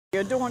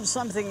You're doing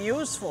something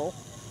useful.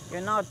 You're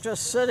not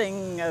just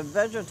sitting,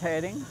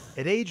 vegetating.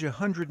 At age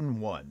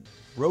 101,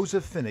 Rosa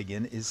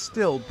Finnegan is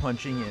still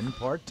punching in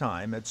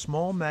part-time at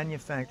small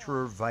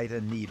manufacturer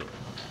Vita Needle.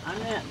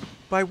 I'm in.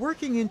 By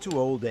working into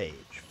old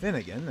age,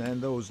 Finnegan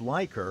and those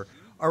like her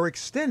are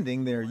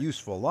extending their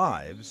useful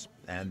lives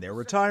and their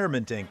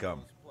retirement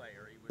income.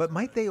 But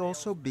might they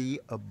also be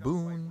a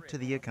boon to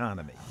the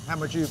economy? How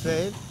much are you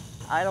paid?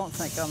 I don't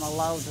think I'm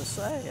allowed to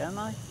say, am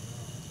I?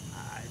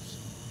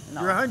 No.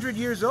 You're 100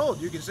 years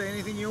old. You can say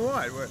anything you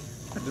want.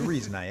 The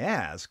reason I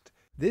asked,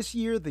 this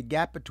year the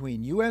gap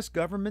between U.S.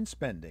 government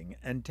spending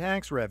and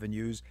tax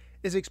revenues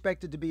is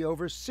expected to be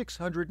over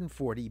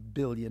 $640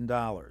 billion.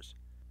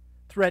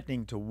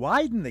 Threatening to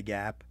widen the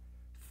gap,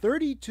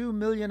 32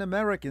 million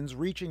Americans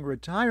reaching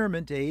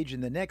retirement age in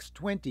the next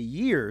 20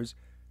 years,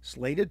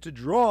 slated to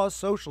draw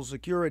Social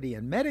Security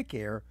and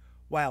Medicare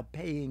while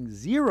paying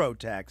zero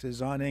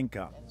taxes on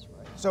income.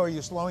 So are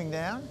you slowing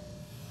down?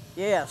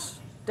 Yes,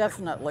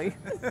 definitely.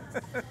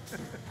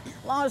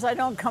 As long as I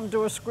don't come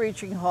to a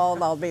screeching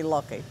halt, I'll be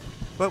lucky.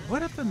 But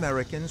what if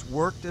Americans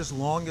worked as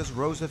long as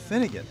Rosa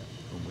Finnegan,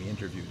 whom we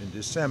interviewed in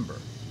December?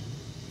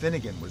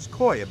 Finnegan was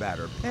coy about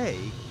her pay,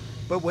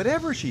 but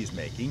whatever she's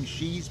making,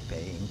 she's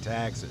paying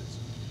taxes.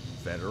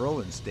 Federal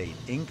and state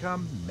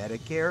income,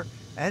 Medicare,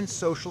 and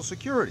Social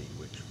Security,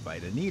 which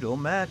Vita Needle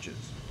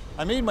matches.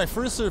 I made my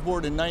first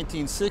surfboard in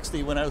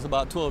 1960 when I was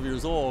about 12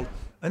 years old.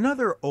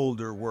 Another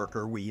older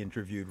worker we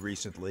interviewed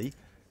recently,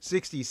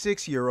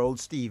 66-year-old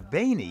Steve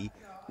Bainey,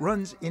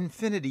 runs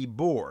Infinity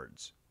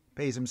Boards,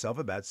 pays himself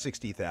about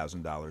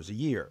 $60,000 a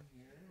year.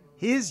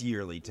 His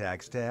yearly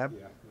tax tab,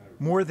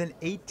 more than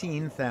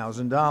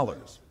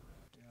 $18,000.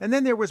 And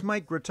then there was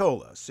Mike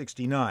Gratola,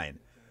 69,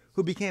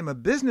 who became a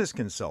business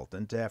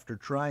consultant after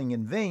trying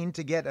in vain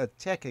to get a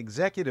tech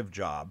executive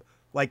job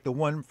like the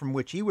one from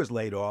which he was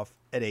laid off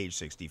at age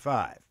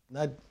 65.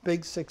 That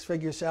big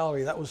six-figure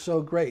salary, that was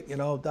so great,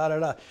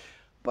 da-da-da.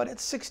 But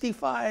at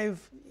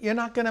 65, you're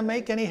not going to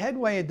make any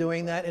headway in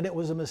doing that, and it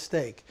was a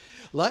mistake.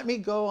 Let me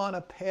go on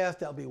a path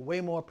that'll be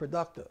way more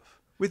productive.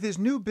 With his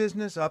new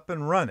business up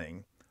and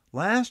running,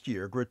 last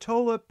year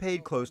Gratola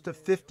paid close to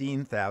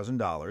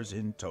 $15,000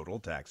 in total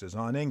taxes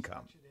on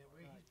income.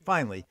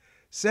 Finally,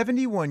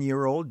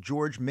 71-year-old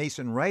George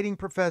Mason writing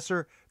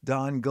professor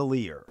Don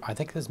Gallier. I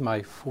think this is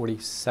my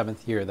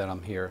 47th year that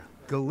I'm here.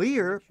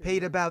 Gallier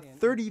paid about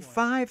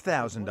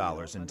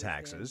 $35,000 in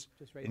taxes,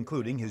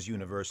 including his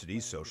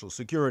university's Social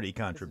Security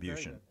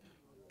contribution.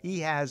 He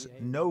has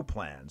no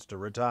plans to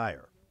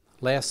retire.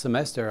 Last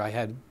semester, I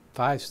had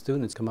 5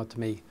 students come up to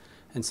me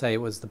and say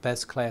it was the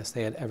best class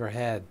they had ever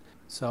had.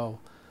 So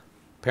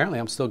apparently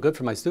I'm still good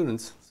for my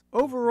students.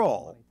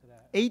 Overall,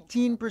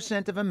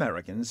 18% of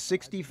Americans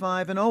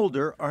 65 and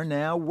older are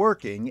now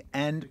working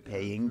and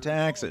paying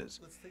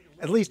taxes.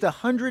 At least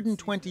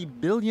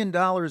 $120 billion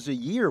a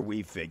year,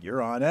 we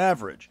figure, on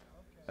average,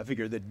 a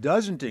figure that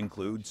doesn't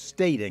include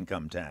state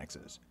income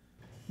taxes.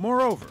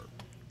 Moreover,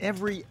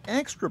 every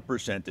extra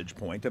percentage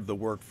point of the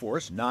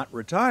workforce not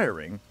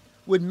retiring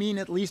would mean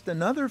at least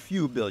another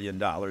few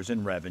 $billion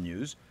in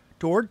revenues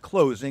toward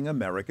closing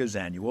America's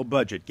annual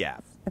budget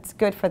gap. It's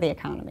good for the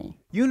economy.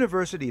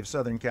 University of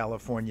Southern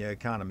California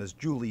economist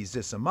Julie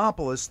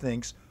Zissimopoulos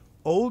thinks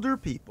older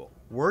people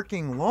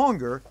working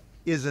longer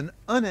is an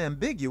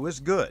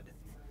unambiguous good.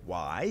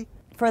 Why?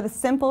 For the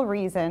simple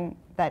reason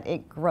that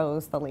it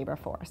grows the labor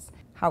force.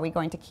 How are we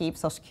going to keep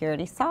Social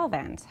Security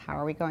solvent? How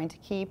are we going to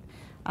keep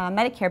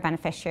Medicare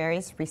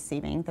beneficiaries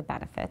receiving the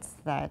benefits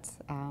that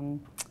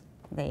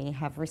they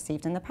have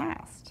received in the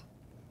past?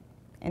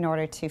 In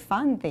order to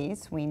fund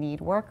these, we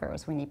need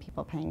workers, we need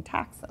people paying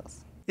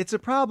taxes. It's a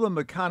problem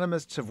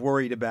economists have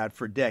worried about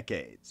for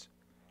decades.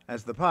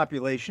 As the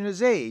population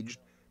has aged,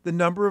 the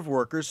number of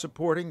workers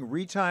supporting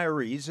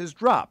retirees has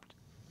dropped,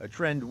 a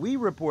trend we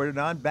reported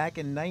on back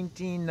in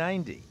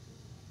 1990.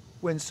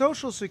 When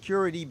Social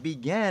Security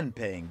began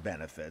paying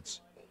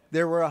benefits,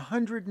 there were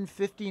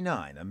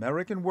 159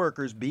 American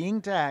workers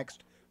being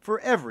taxed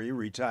for every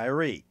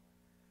retiree.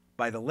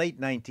 By the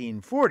late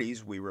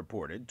 1940s, we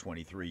reported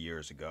 23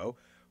 years ago,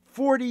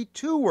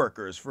 42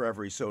 workers for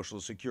every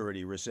Social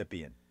Security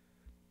recipient.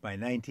 By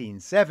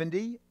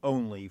 1970,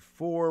 only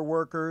 4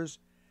 workers.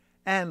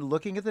 And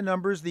looking at the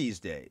numbers these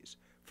days,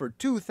 for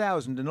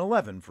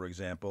 2011, for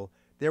example,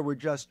 there were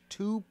just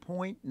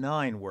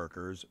 2.9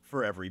 workers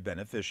for every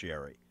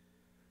beneficiary.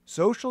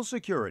 Social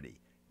Security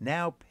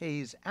now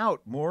pays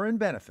out more in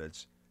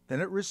benefits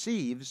than it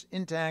receives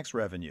in tax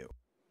revenue.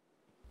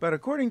 But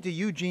according to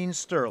Eugene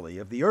Sterling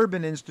of the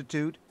Urban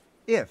Institute,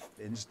 if,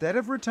 instead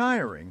of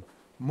retiring,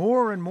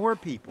 more and more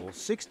people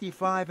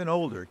 65 and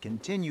older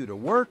continue to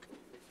work,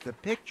 the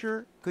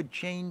picture could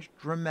change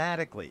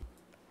dramatically.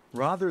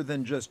 Rather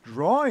than just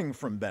drawing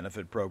from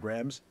benefit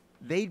programs,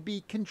 they'd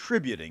be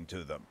contributing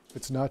to them.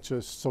 It's not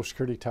just Social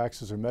Security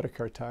taxes or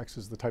Medicare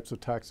taxes, the types of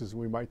taxes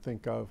we might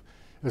think of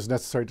as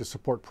necessary to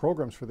support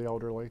programs for the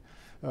elderly,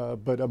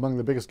 but among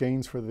the biggest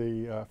gains for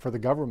the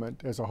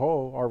government as a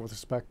whole are with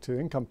respect to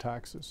income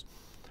taxes.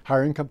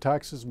 Higher income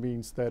taxes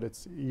means that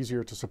it's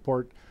easier to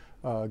support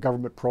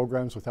government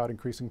programs without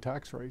increasing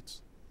tax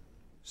rates.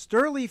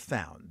 Sturley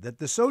found that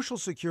the Social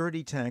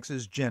Security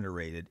taxes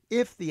generated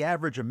if the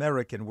average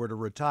American were to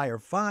retire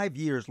 5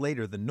 years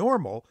later than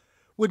normal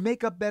would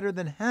make up better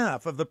than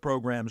half of the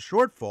program's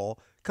shortfall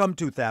come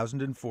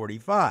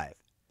 2045.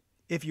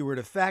 If you were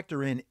to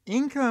factor in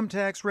income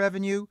tax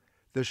revenue,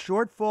 the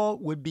shortfall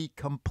would be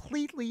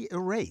completely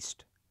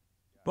erased.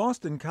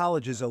 Boston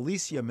College's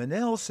Alicia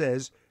Manel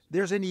says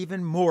there's an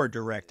even more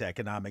direct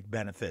economic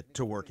benefit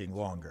to working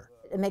longer.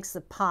 It makes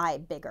the pie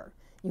bigger.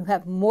 You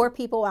have more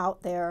people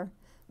out there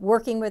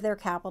working with their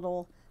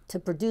capital to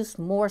produce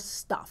more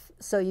stuff,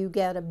 so you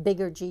get a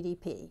bigger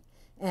GDP,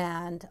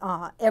 and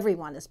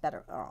everyone is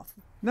better off.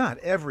 Not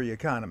every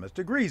economist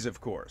agrees, of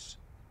course.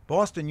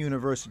 Boston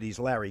University's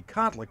Larry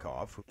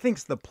Kotlikoff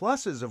thinks the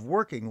pluses of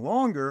working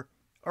longer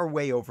are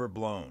way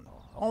overblown.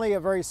 Only a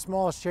very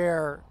small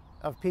share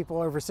of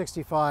people over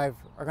 65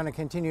 are going to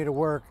continue to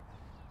work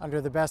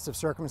under the best of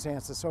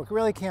circumstances, so it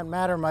really can't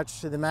matter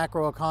much to the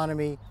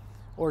macroeconomy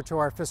or to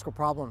our fiscal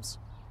problems.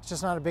 It's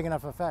just not a big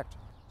enough effect.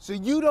 So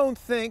you don't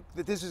think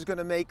that this is going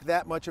to make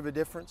that much of a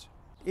difference?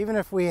 Even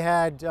if we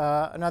had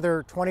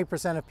another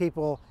 20% of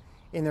people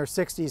in their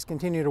 60s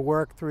continue to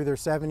work through their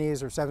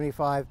 70s or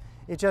 75,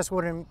 it just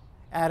wouldn't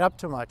add up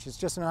to much. It's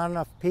just not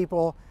enough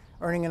people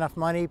earning enough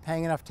money,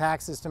 paying enough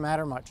taxes to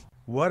matter much.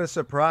 What a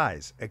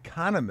surprise.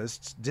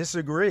 Economists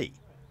disagree.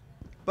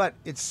 But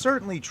it's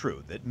certainly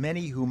true that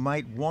many who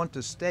might want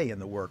to stay in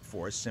the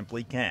workforce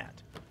simply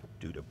can't,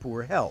 due to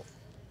poor health,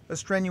 a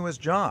strenuous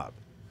job,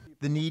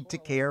 the need to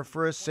care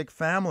for a sick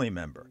family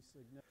member.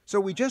 So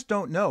we just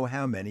don't know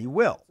how many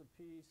will.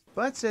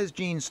 But, says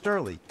Gene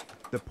Sturley,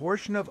 the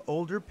portion of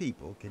older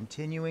people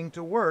continuing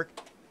to work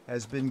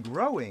has been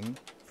growing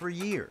for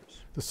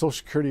years. The Social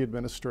Security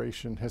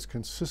Administration has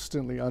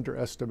consistently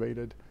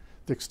underestimated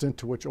the extent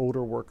to which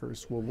older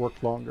workers will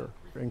work longer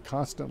and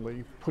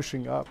constantly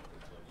pushing up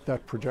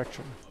that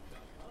projection.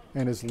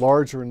 And as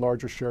larger and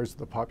larger shares of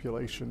the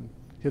population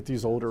hit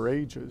these older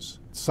ages,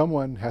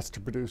 someone has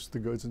to produce the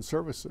goods and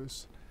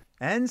services.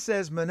 And,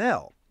 says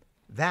Manel,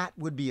 that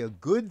would be a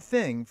good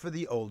thing for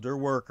the older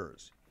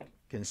workers,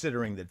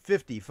 considering that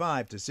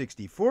 55 to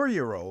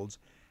 64-year-olds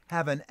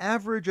have an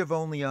average of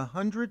only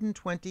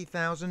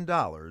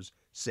 $120,000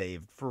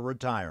 saved for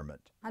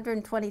retirement.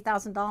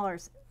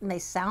 $120,000 may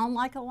sound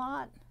like a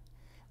lot,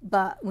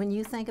 but when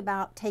you think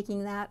about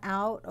taking that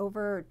out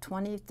over a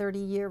 20,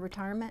 30-year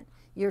retirement,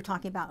 you're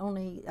talking about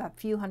only a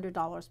few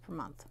 $100s per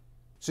month.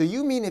 So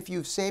you mean if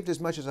you've saved as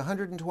much as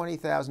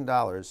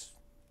 $120,000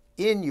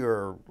 in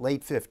your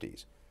late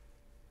 50s,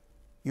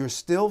 you're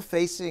still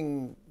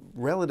facing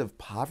relative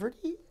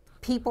poverty?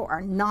 People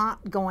are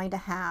not going to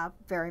have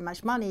very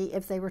much money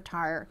if they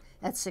retire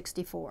at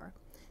 64.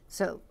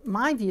 So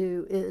my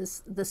view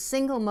is the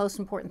single most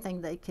important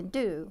thing they can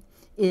do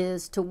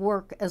is to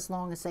work as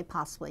long as they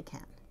possibly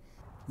can.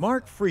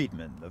 Mark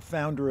Friedman, the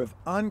founder of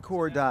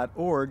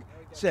Encore.org,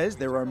 says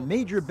there are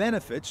major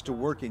benefits to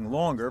working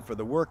longer for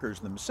the workers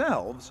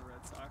themselves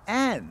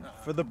and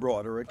for the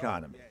broader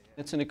economy.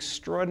 It's an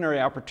extraordinary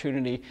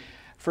opportunity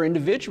for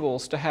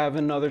individuals to have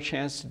another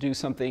chance to do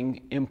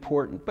something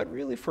important, but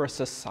really for a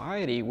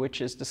society which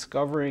is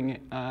discovering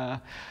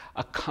a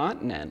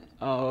continent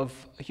of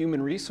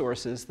human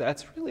resources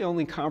that's really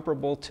only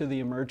comparable to the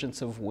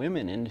emergence of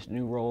women into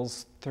new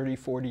roles 30,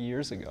 40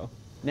 years ago.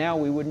 Now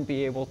we wouldn't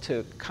be able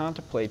to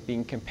contemplate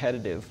being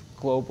competitive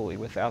globally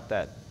without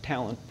that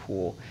talent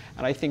pool.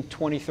 And I think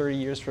 20, 30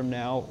 years from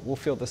now, we'll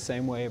feel the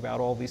same way about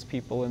all these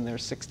people in their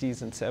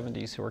 60s and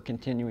 70s who are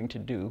continuing to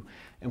do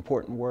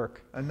important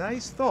work. A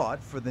nice thought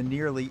for the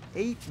nearly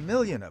 8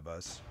 million of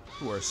us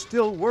who are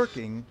still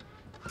working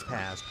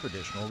past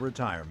traditional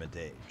retirement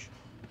age.